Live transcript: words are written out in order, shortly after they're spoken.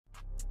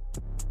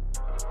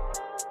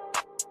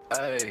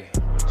Hey,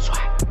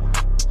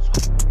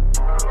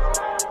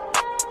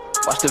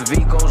 watch the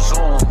V go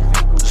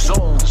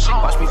zoom.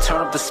 Watch me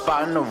turn up the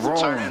spot in the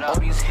room. All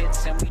these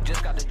hits and we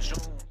just got the zoom.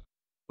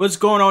 What's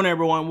going on,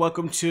 everyone?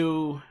 Welcome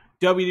to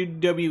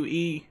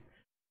WWE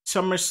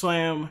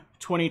SummerSlam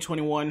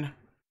 2021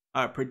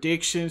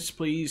 predictions.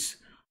 Please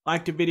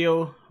like the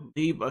video,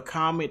 leave a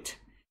comment,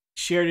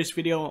 share this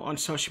video on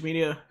social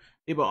media,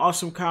 leave an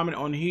awesome comment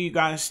on who you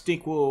guys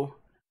think will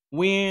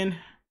win.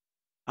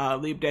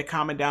 Leave that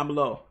comment down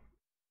below.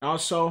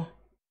 Also,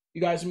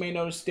 you guys may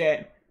notice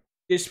that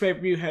this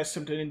pay-per-view has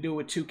something to do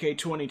with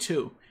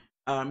 2K22.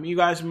 You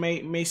guys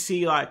may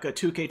see like a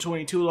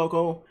 2K22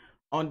 logo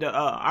on the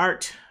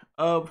art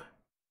of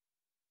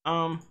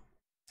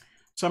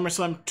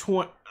SummerSlam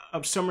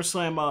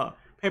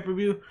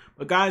pay-per-view.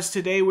 But guys,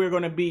 today we're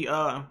going to be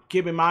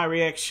giving my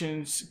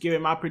reactions,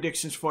 giving my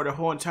predictions for the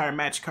whole entire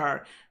match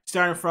card,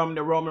 starting from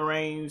the Roman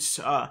Reigns,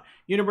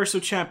 Universal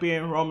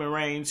Champion Roman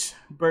Reigns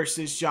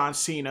versus John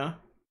Cena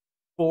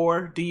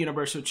for the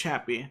Universal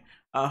Champion.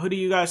 Who do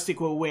you guys think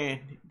will win?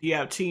 Do you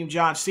have Team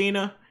John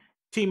Cena,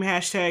 Team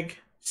hashtag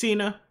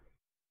Cena,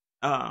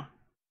 or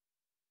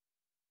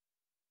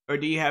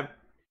do you have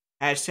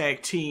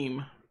hashtag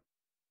Team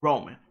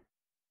Roman?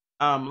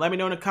 Let me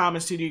know in the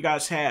comments who do you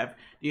guys have.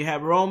 Do you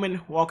have Roman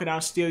walking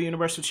out still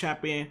Universal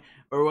Champion,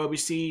 or will we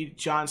see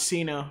John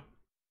Cena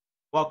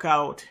walk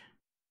out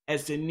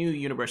as the new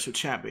Universal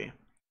Champion?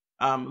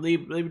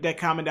 Leave that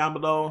comment down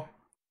below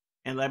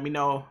and let me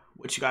know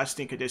what you guys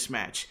think of this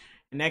match.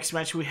 The next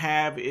match we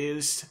have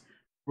is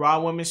Raw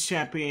Women's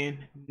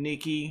Champion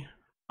Nikki,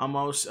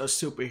 almost a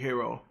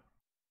superhero,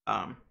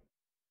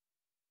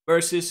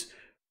 versus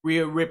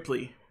Rhea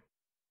Ripley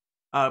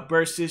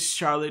versus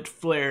Charlotte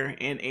Flair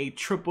in a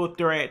triple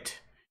threat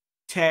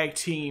tag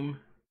team,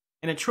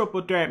 in a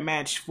triple threat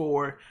match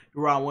for the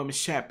Raw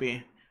Women's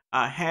Champion.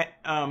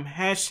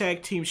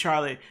 Hashtag Team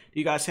Charlotte. Do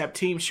you guys have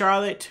Team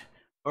Charlotte,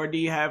 or do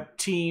you have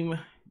Team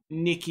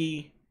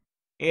Nikki,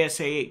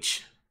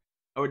 A.S.H,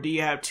 or do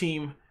you have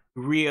Team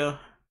Rhea?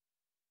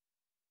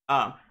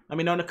 Let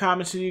me know in the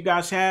comments who you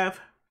guys have.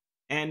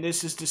 And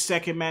this is the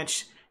second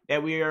match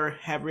that we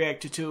have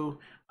reacted to.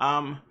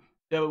 The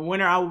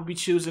winner I will be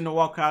choosing to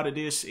walk out of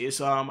this is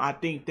I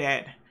think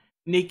that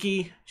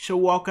Nikki should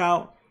walk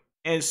out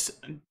as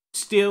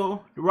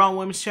still the Raw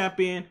Women's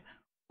Champion,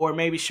 or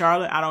maybe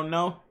Charlotte. I don't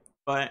know,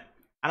 but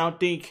I don't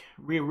think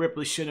Rhea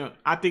Ripley shouldn't.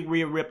 I think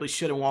Rhea Ripley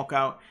shouldn't walk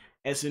out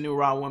as the new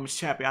Raw Women's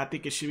Champion. I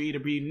think it should either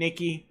be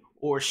Nikki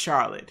or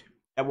Charlotte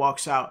that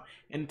walks out.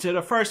 And to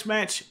the first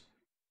match,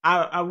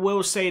 I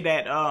will say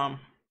that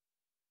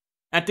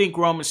I think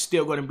Roman's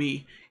still going to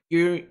be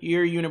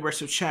your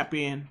Universal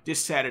Champion this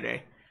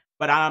Saturday,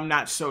 but I'm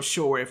not so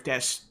sure if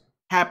that's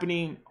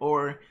happening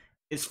or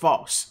it's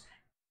false.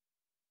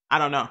 I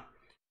don't know.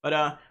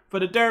 But for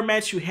the third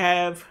match, we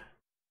have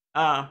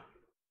the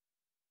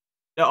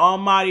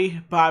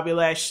Almighty Bobby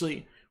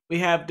Lashley. We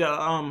have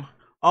the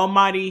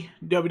Almighty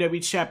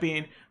WWE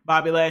Champion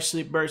Bobby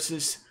Lashley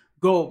versus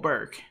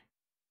Goldberg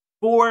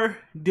for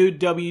the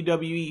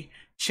WWE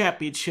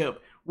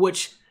Championship,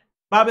 which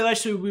Bobby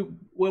Lashley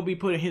will be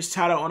putting his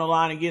title on the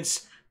line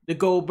against the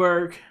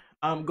Goldberg,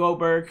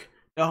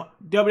 the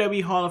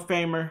WWE Hall of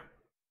Famer,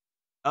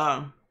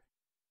 the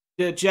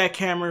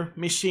Jackhammer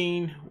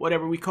Machine,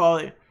 whatever we call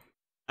it,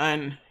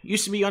 and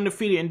used to be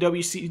undefeated in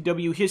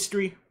WCW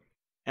history,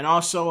 and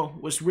also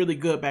was really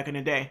good back in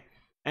the day.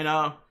 And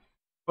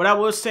what I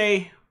will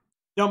say,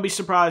 don't be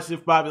surprised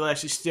if Bobby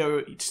Lashley's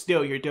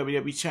still your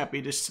WWE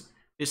champion this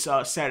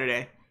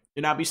Saturday.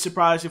 Do not be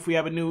surprised if we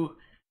have a new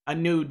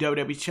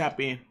WWE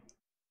champion.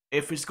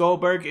 If it's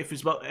Goldberg, if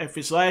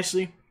it's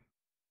Lashley,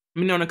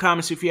 let me know in the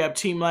comments if you have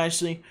Team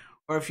Lashley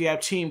or if you have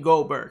Team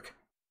Goldberg.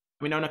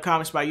 Let me know in the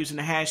comments by using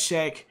the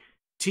hashtag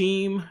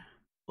Team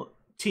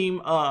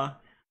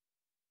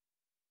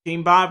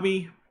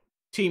Bobby,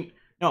 Team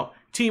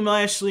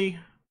Lashley,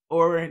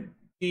 or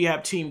do you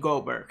have Team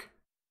Goldberg?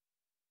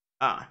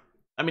 Let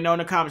me know in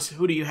the comments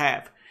who do you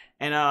have.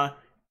 And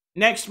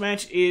next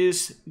match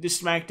is the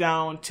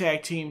SmackDown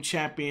Tag Team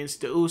Champions,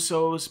 the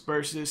Usos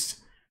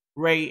versus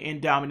Rhea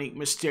and Dominik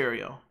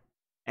Mysterio.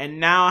 And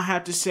now I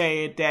have to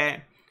say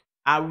that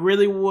I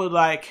really would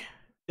like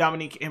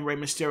Dominik and Rey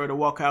Mysterio to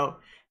walk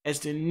out as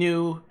the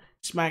new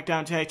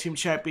SmackDown Tag Team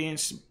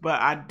Champions, but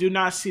I do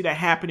not see that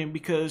happening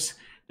because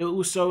the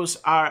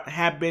Usos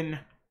have been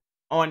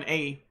on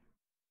a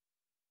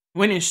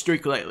winning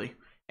streak lately.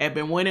 Have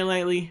been winning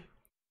lately,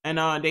 and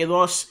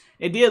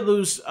they did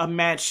lose a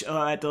match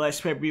at the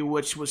last pay-per-view,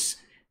 which was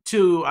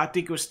I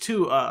think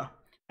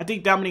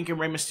Dominik and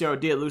Rey Mysterio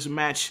did lose a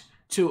match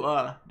to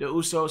the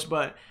Usos,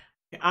 but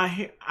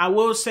I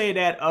will say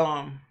that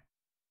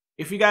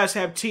if you guys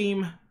have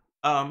Team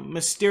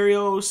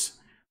Mysterios,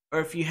 or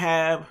if you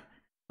have,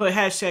 put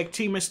hashtag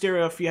Team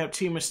Mysterio if you have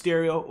Team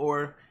Mysterio,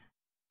 or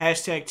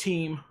hashtag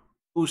Team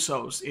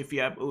Usos if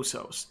you have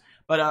Usos.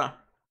 But let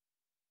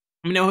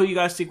me know who you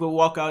guys think will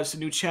walk out as the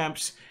new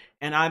champs,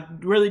 and I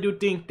really do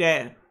think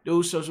that the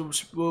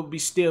Usos will be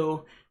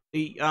still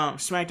the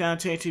SmackDown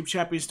Tag Team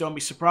Champions. Don't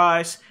be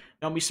surprised.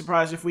 Don't be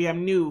surprised if we have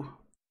new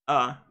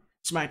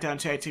SmackDown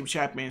Tag Team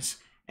Champions.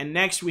 And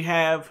next we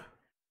have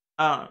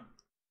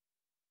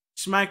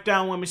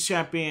SmackDown Women's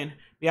Champion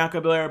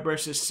Bianca Belair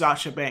versus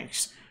Sasha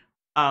Banks.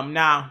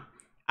 Now,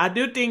 I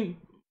do think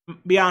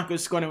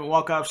Bianca's going to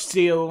walk off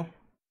still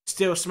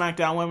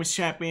SmackDown Women's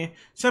Champion.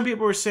 Some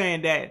people were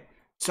saying that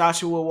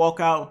Sasha will walk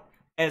out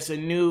as a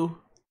new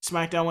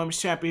SmackDown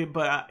Women's Champion,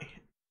 but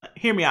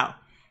hear me out.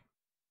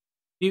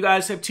 Do you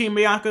guys have Team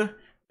Bianca?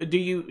 Or do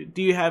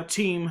you have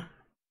Team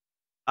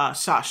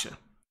Sasha?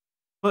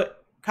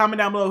 But comment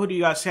down below, who do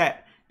you guys have?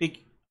 Who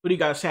do you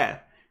guys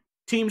have?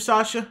 Team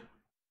Sasha,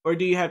 or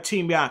do you have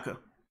Team Bianca? Let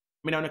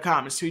me know in the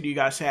comments, who do you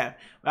guys have?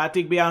 But I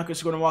think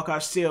Bianca's going to walk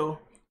out still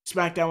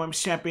SmackDown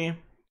Women's Champion,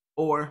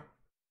 or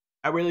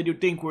I really do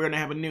think we're going to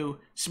have a new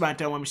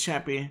SmackDown Women's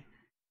Champion.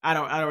 I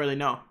don't really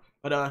know.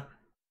 But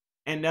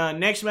and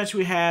next match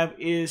we have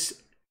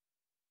is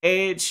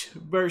A.H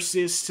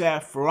versus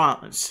Seth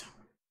Rollins.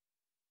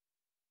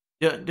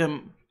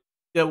 The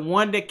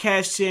one that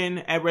cashed in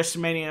at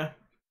WrestleMania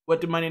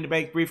with the Money in the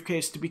Bank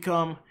briefcase to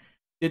become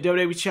the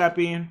WWE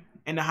Champion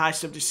and the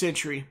Heist of the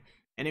Century.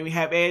 And then we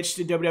have A.H,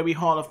 the WWE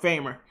Hall of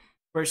Famer,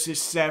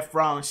 versus Seth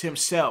Rollins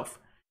himself,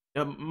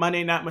 the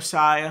Monday Night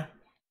Messiah,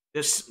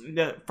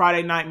 the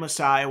Friday Night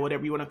Messiah,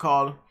 whatever you want to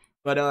call him.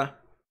 But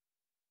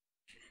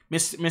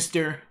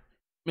Mr.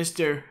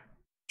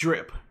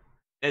 Drip.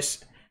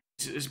 That's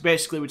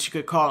basically what you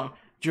could call him,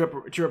 Drip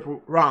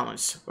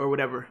Rollins, or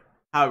whatever,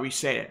 however you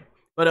say it.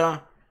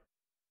 But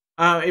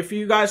if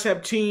you guys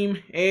have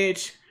Team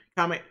A.H,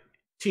 comment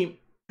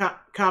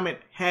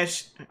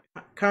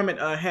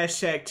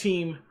hashtag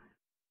Team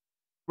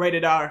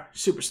Rated R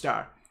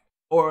Superstar,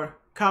 or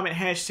comment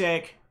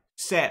hashtag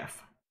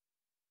Seth,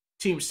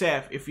 Team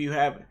Seth, if you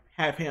have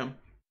him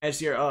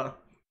as your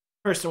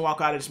person to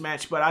walk out of this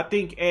match. But I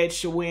think Edge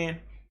should win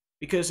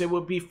because it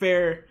would be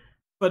fair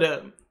for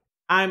the.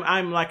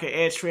 I'm like an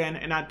Edge fan,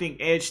 and I think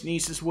Edge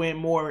needs to win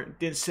more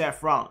than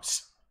Seth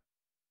Rollins.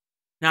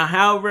 Now,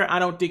 however, I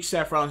don't think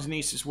Seth Rollins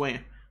needs to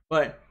win.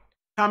 But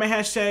comment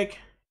hashtag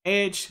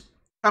Edge,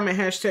 comment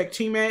hashtag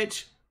Team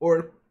Edge,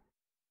 or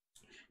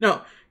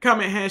no,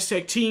 comment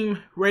hashtag Team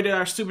Rated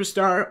R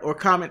Superstar, or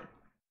comment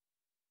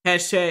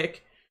hashtag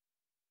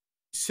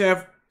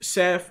Seth.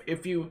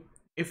 If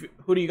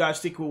who do you guys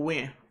think will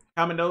win?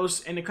 Comment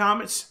those in the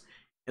comments,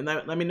 and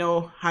let me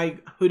know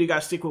who do you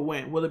guys think will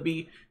win. Will it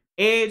be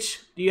Edge?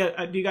 Do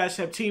you guys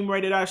have Team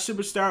Rated R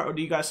Superstar, or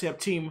do you guys have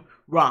Team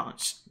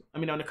Rollins?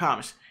 Let me know in the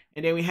comments.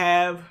 And then we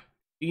have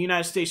the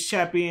United States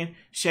Champion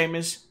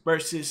Sheamus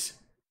versus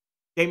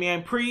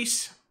Damian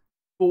Priest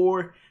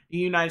for the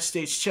United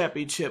States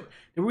Championship.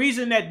 The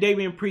reason that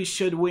Damian Priest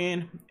should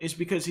win is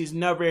because he's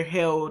never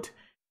held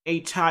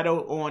a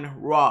title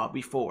on Raw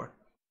before.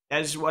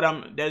 That is what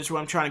I'm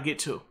trying to get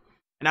to.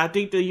 And I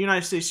think the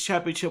United States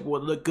Championship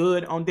would look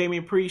good on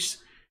Damian Priest.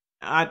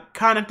 I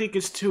kind of think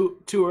it's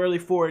too early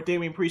for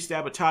Damian Priest to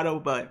have a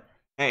title, but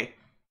hey.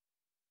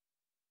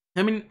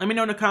 Let me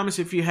know in the comments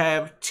if you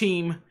have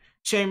Team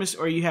Sheamus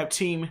or you have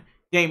Team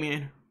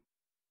Damian.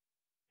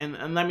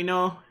 And let me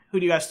know, who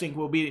do you guys think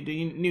will be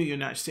the new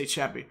United States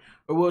Champion?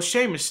 Or will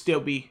Sheamus still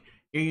be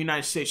your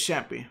United States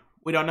Champion?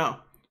 We don't know.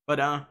 But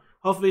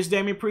hopefully it's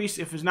Damian Priest.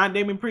 If it's not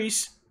Damian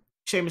Priest,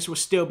 Sheamus will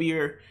still be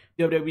your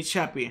WWE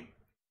Champion.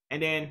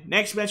 And then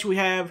next match we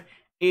have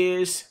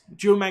is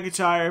Drew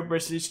McIntyre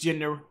versus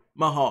Jinder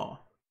Mahal.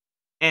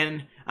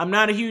 And I'm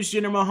not a huge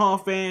Jinder Mahal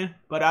fan,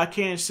 but I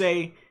can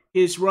say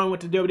his run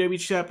with the WWE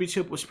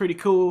Championship was pretty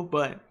cool,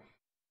 but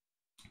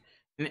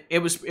it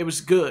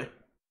was good.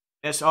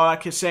 That's all I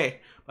can say.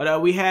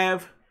 But we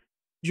have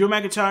Drew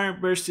McIntyre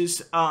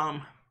versus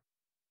Jinder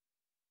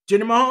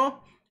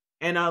Mahal.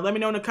 And let me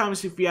know in the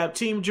comments if you have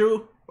Team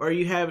Drew or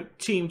you have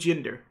Team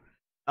Jinder.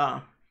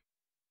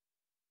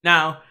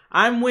 Now,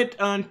 I'm with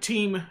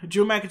Team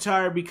Drew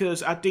McIntyre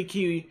because I think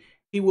he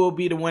will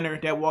be the winner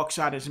that walks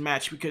out of this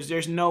match, because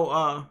there's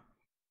no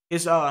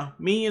his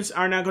minions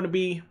are not going to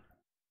be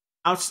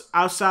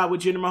outside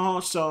with Jinder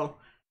Mahal, so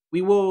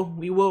we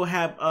will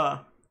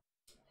have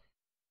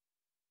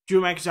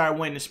Drew McIntyre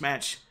win this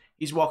match.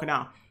 He's walking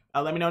out.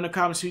 Let me know in the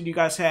comments, who do you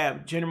guys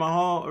have, Jinder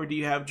Mahal or do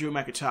you have Drew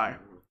McIntyre?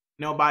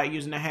 You know, by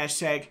using the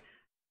hashtag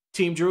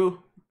Team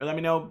Drew, or let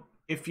me know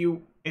if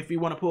you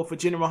want to pull for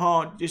Jinder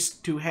Mahal,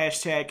 just to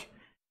hashtag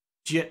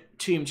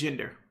Team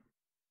Jinder.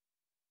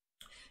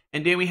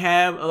 And then we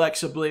have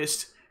Alexa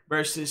Bliss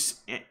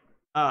versus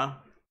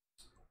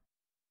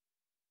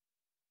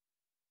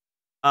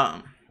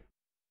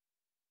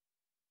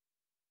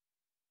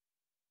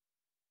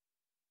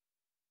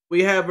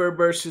we have her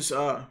versus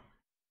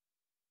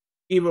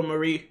Eva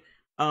Marie.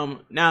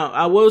 Now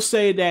I will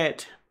say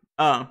that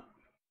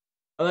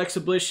Alexa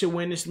Bliss should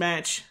win this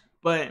match,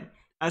 but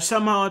I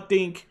somehow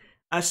think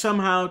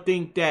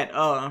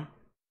that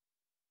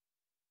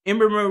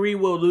Ember Marie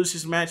will lose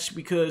this match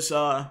because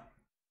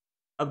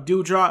of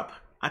Dewdrop.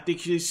 I think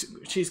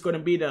she's going to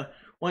be the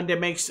one that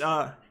makes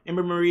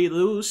Ember Marie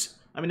lose.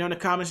 Let me know in the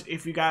comments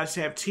if you guys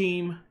have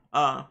Team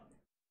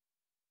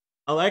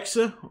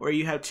Alexa or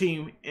you have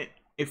Team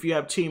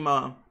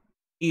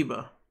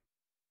Eva.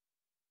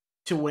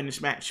 to win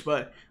this match.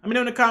 But let me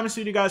know in the comments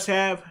who you guys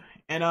have,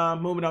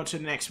 and moving on to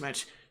the next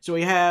match. So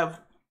we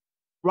have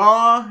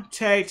Raw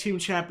Tag Team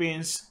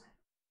Champions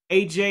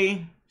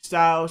AJ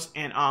Styles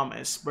and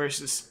Omos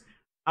versus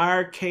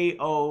RK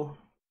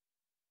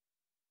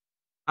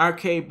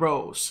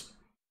Bros.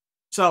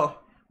 So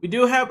we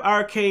do have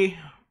RK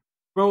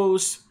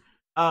Bros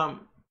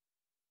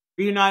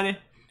reunited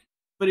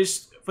for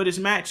this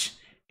match,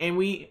 and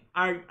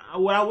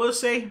what I will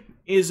say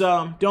is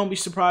don't be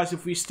surprised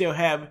if we still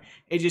have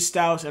AJ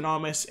Styles and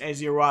Omos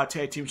as your Raw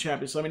Tag Team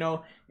Champions. Let me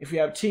know if you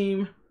have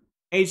Team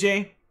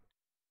AJ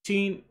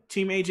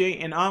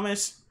and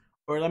Omos,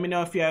 or let me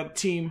know if you have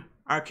Team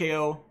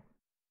RKO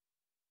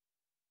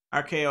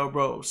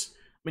Bros.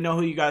 Let me know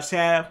who you guys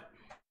have,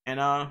 and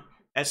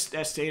that's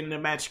the end of the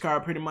match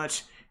card pretty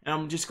much. And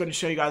I'm just going to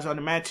show you guys all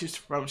the matches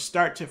from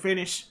start to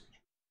finish.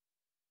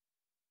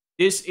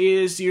 This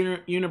is your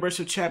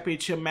Universal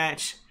Championship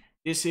match.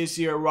 This is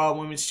your Raw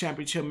Women's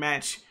Championship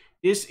match.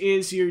 This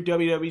is your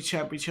WWE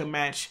Championship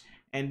match.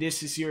 And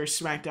this is your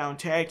SmackDown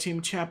Tag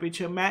Team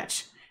Championship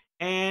match.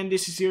 And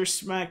this is your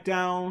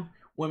SmackDown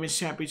Women's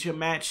Championship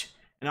match.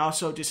 And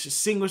also this is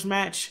singles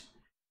match.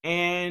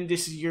 And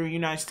this is your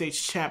United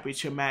States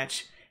Championship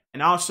match.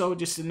 And also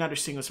this is another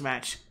singles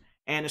match.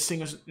 And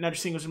another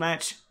singles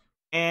match.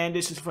 And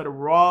this is for the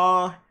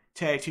Raw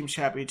Tag Team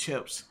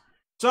Championships.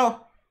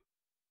 So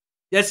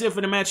that's it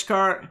for the match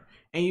card.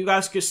 And you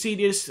guys can see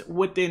this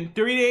within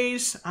 3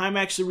 days. I'm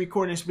actually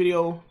recording this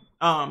video,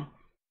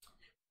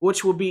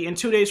 which will be in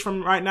 2 days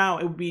from right now.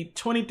 It will be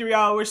 23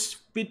 hours,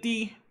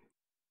 50.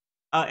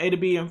 It'll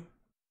be in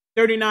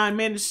 39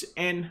 minutes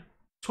and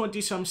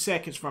 20-some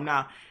seconds from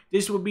now.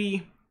 This will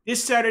be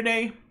this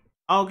Saturday,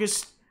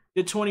 August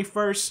the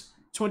 21st,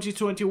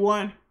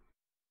 2021.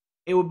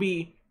 It will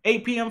be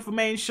 8 p.m. for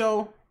main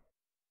show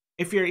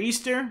if you're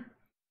Eastern,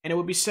 and it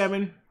will be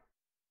 7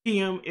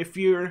 p.m. if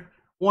you're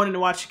wanting to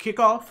watch the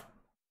kickoff,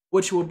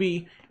 which will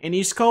be in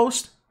East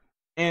Coast,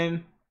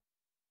 and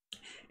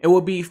it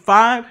will be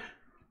 5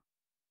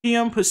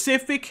 p.m.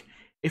 Pacific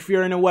if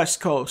you're in the West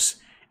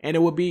Coast, and it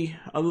will be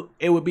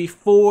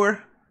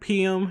 4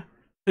 p.m.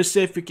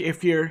 Pacific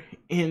if you're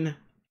in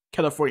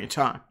California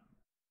time.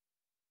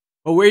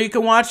 But where you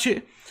can watch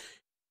it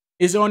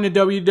is on the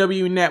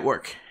WWE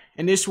Network.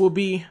 And this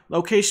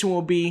location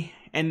will be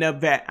in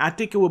Nevada. I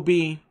think it will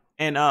be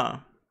in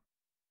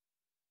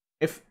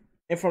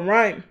if I'm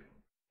right,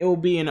 it will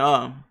be in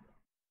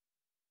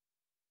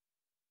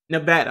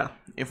Nevada,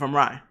 if I'm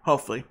right,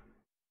 hopefully.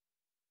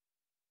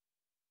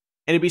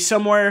 And it'll be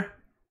somewhere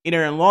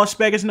either in Las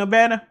Vegas,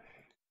 Nevada,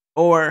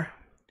 or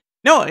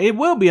no, it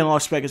will be in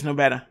Las Vegas,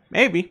 Nevada.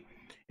 Maybe.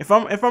 If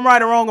I'm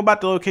right or wrong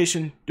about the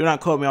location, do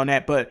not quote me on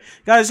that. But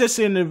guys, that's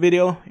the end of the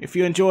video. If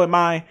you enjoyed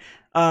my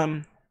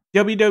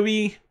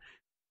WWE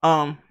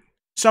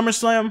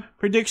SummerSlam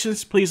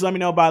predictions, please let me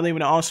know by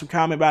leaving an awesome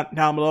comment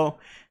down below.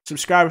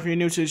 Subscribe if you're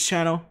new to this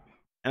channel,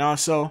 and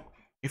also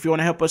if you want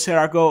to help us hit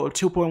our goal of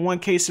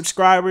 2.1k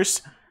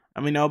subscribers,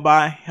 let me know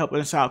by helping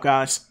us out,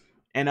 guys.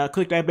 And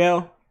click that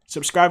bell.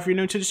 Subscribe if you're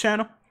new to the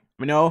channel. Let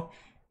me know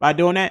by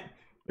doing that.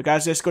 But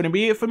guys, that's going to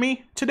be it for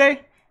me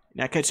today,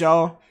 and I'll catch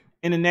y'all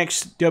in the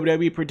next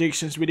WWE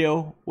predictions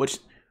video, which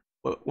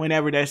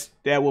whenever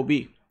that will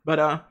be.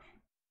 But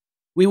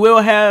we will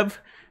have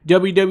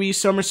WWE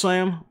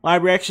SummerSlam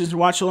live reactions and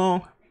watch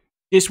along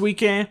this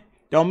weekend.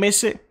 Don't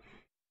miss it.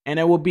 And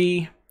it will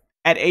be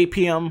at 8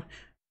 p.m.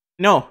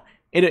 No,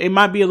 it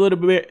might be a little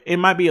bit. It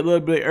might be a little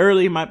bit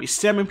early. It might be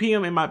 7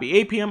 p.m. It might be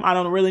 8 p.m. I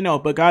don't really know.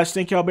 But guys,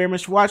 thank y'all very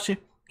much for watching.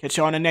 Catch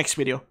y'all in the next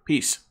video.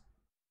 Peace.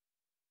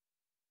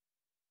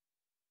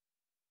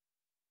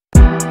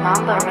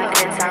 Mamba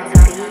Records.